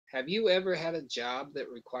Have you ever had a job that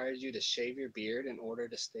requires you to shave your beard in order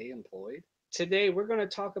to stay employed? Today, we're going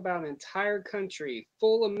to talk about an entire country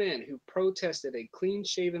full of men who protested a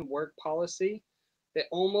clean-shaven work policy that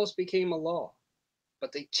almost became a law,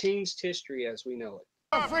 but they changed history as we know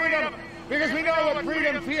it. Freedom, because we know what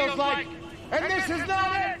freedom feels like, and this is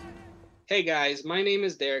not it! Hey guys, my name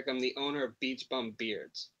is Derek. I'm the owner of Beach Bum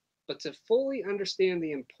Beards. But to fully understand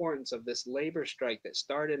the importance of this labor strike that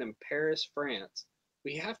started in Paris, France,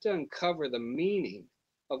 we have to uncover the meaning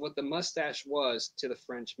of what the mustache was to the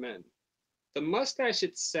French men. The mustache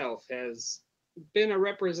itself has been a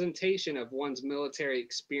representation of one's military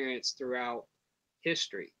experience throughout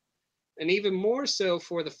history, and even more so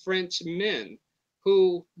for the French men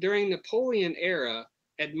who, during Napoleon era,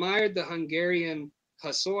 admired the Hungarian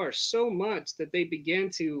Hussars so much that they began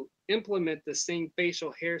to implement the same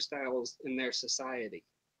facial hairstyles in their society.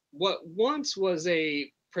 What once was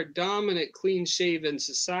a predominant clean-shaven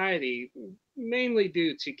society, mainly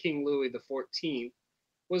due to King Louis XIV,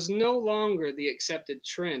 was no longer the accepted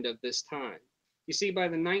trend of this time. You see, by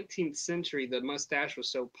the 19th century, the mustache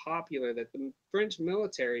was so popular that the French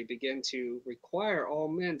military began to require all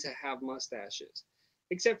men to have mustaches,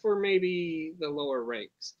 except for maybe the lower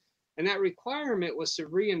ranks. And that requirement was to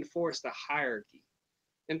reinforce the hierarchy.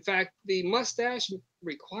 In fact, the mustache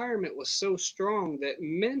requirement was so strong that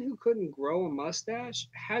men who couldn't grow a mustache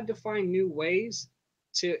had to find new ways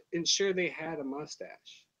to ensure they had a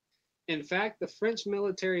mustache. In fact, the French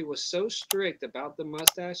military was so strict about the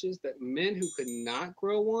mustaches that men who could not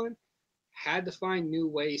grow one had to find new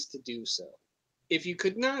ways to do so. If you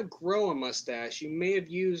could not grow a mustache, you may have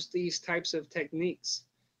used these types of techniques,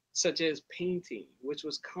 such as painting, which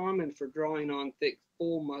was common for drawing on thick,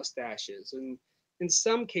 full mustaches. And in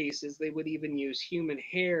some cases, they would even use human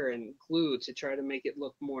hair and glue to try to make it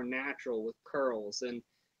look more natural with curls. And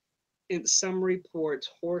in some reports,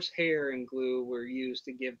 horse hair and glue were used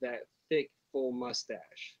to give that thick, full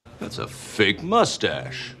mustache. That's a fake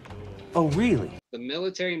mustache. Oh, really? The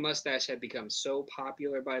military mustache had become so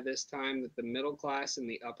popular by this time that the middle class and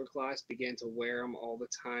the upper class began to wear them all the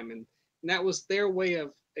time. And that was their way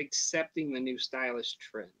of accepting the new stylish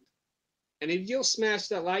trend. And if you'll smash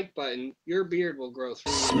that like button, your beard will grow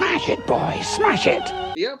through. Smash it, boy, smash it!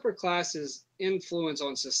 The upper class's influence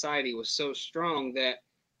on society was so strong that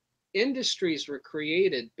industries were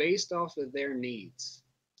created based off of their needs.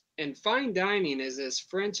 And fine dining is as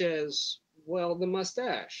French as, well, the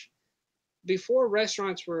mustache. Before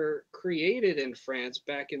restaurants were created in France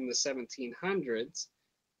back in the 1700s,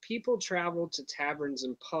 people traveled to taverns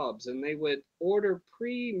and pubs, and they would order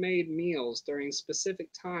pre-made meals during specific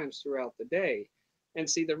times throughout the day. And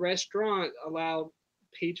see, the restaurant allowed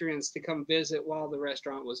patrons to come visit while the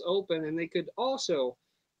restaurant was open, and they could also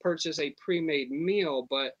purchase a pre-made meal,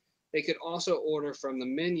 but they could also order from the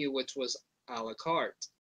menu, which was a la carte.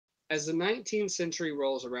 As the 19th century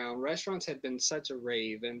rolls around, restaurants had been such a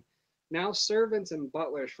rave, and now servants and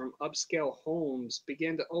butlers from upscale homes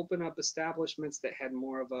began to open up establishments that had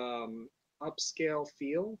more of an upscale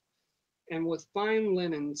feel, and with fine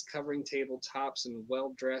linens covering tabletops and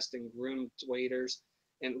well-dressed and groomed waiters,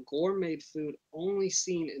 and gourmet food only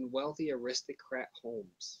seen in wealthy aristocrat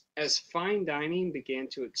homes. As fine dining began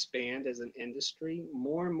to expand as an industry,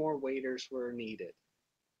 more and more waiters were needed.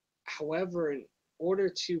 However, in order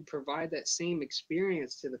to provide that same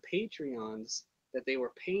experience to the patrons that they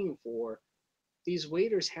were paying for, these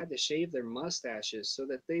waiters had to shave their mustaches so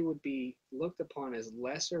that they would be looked upon as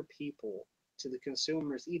lesser people to the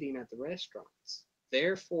consumers eating at the restaurants.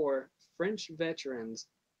 Therefore, French veterans,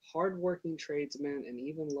 hardworking tradesmen, and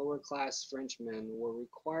even lower-class Frenchmen were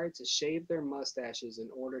required to shave their mustaches in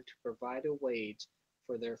order to provide a wage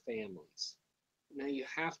for their families. Now you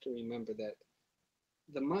have to remember that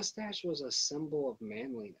the mustache was a symbol of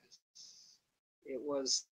manliness. It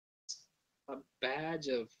was a badge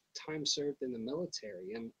of time served in the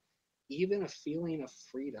military and even a feeling of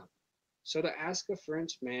freedom. So to ask a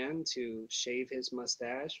French man to shave his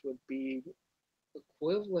mustache would be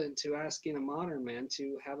equivalent to asking a modern man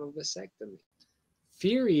to have a vasectomy.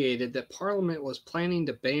 Infuriated that Parliament was planning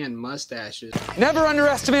to ban mustaches. Never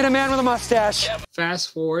underestimate a man with a mustache.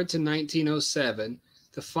 Fast forward to 1907,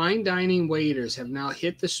 the fine dining waiters have now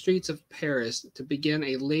hit the streets of Paris to begin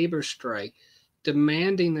a labor strike,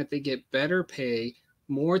 demanding that they get better pay,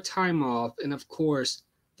 more time off, and of course,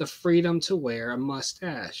 the freedom to wear a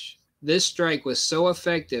mustache. This strike was so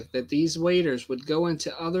effective that these waiters would go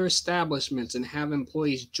into other establishments and have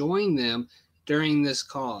employees join them during this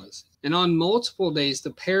cause. And on multiple days, the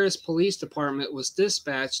Paris Police Department was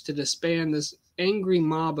dispatched to disband this angry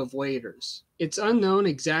mob of waiters. It's unknown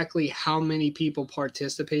exactly how many people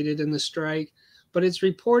participated in the strike, but it's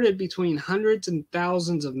reported between hundreds and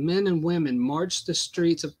thousands of men and women marched the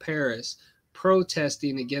streets of Paris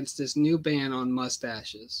protesting against this new ban on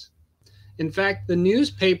mustaches. In fact, the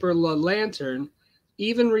newspaper Le Lanterne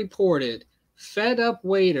even reported fed-up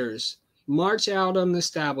waiters march out on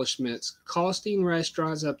establishments, costing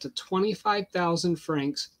restaurants up to 25,000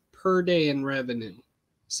 francs per day in revenue.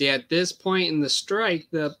 See, at this point in the strike,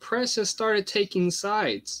 the press has started taking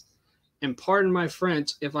sides. And pardon my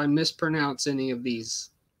French if I mispronounce any of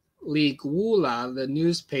these. Ligula, the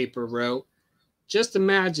newspaper, wrote, just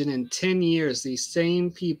imagine in 10 years these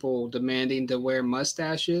same people demanding to wear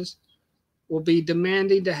mustaches will be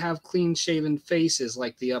demanding to have clean-shaven faces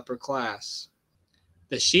like the upper class.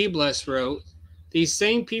 The Shibboleth wrote, these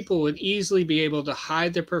same people would easily be able to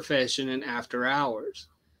hide their profession in after hours.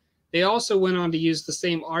 They also went on to use the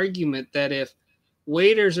same argument that if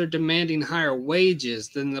waiters are demanding higher wages,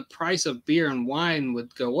 then the price of beer and wine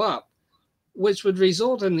would go up, which would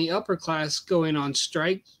result in the upper class going on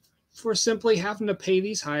strike for simply having to pay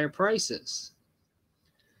these higher prices.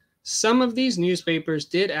 Some of these newspapers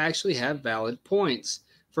did actually have valid points.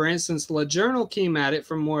 For instance, Le Journal came at it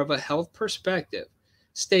from more of a health perspective,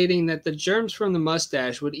 stating that the germs from the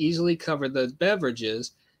mustache would easily cover the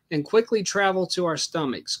beverages and quickly travel to our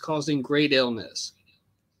stomachs, causing great illness.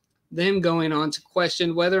 Then going on to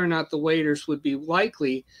question whether or not the waiters would be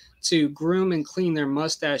likely to groom and clean their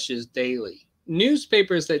mustaches daily.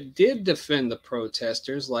 Newspapers that did defend the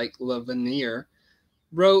protesters, like L'Avenir,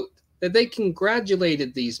 wrote that they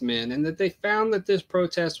congratulated these men and that they found that this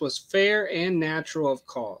protest was fair and natural of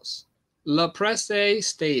cause. La Presse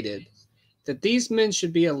stated that these men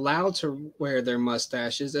should be allowed to wear their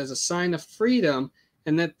mustaches as a sign of freedom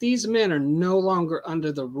and that these men are no longer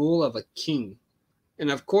under the rule of a king. And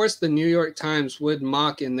of course, the New York Times would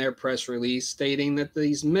mock in their press release, stating that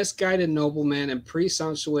these misguided noblemen and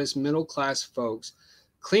presumptuous middle-class folks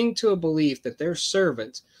cling to a belief that their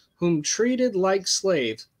servants, whom treated like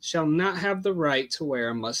slaves, shall not have the right to wear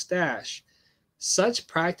a mustache. Such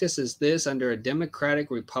practice as this under a democratic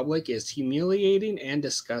republic is humiliating and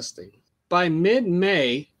disgusting. By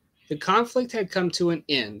mid-May, the conflict had come to an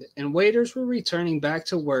end, and waiters were returning back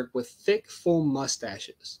to work with thick, full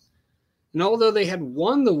mustaches. And although they had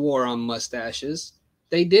won the war on mustaches,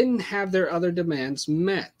 they didn't have their other demands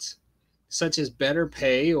met, such as better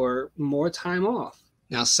pay or more time off.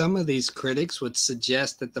 Now, some of these critics would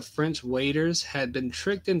suggest that the French waiters had been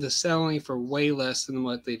tricked into settling for way less than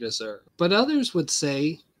what they deserved. But others would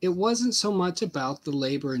say it wasn't so much about the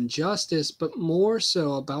labor injustice, but more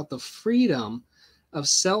so about the freedom of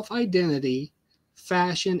self-identity,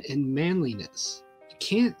 fashion, and manliness. You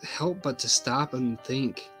can't help but to stop and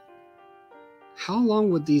think, how long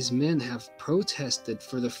would these men have protested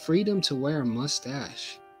for the freedom to wear a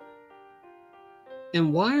mustache?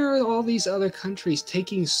 And why are all these other countries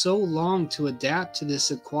taking so long to adapt to this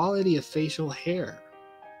equality of facial hair?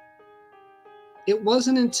 It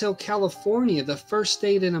wasn't until California, the first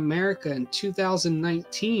state in America in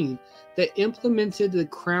 2019, that implemented the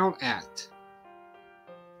Crown Act.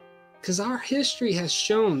 Because our history has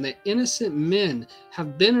shown that innocent men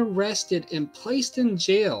have been arrested and placed in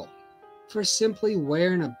jail for simply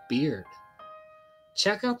wearing a beard.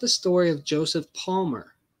 Check out the story of Joseph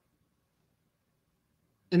Palmer.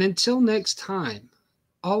 And until next time,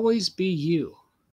 always be you.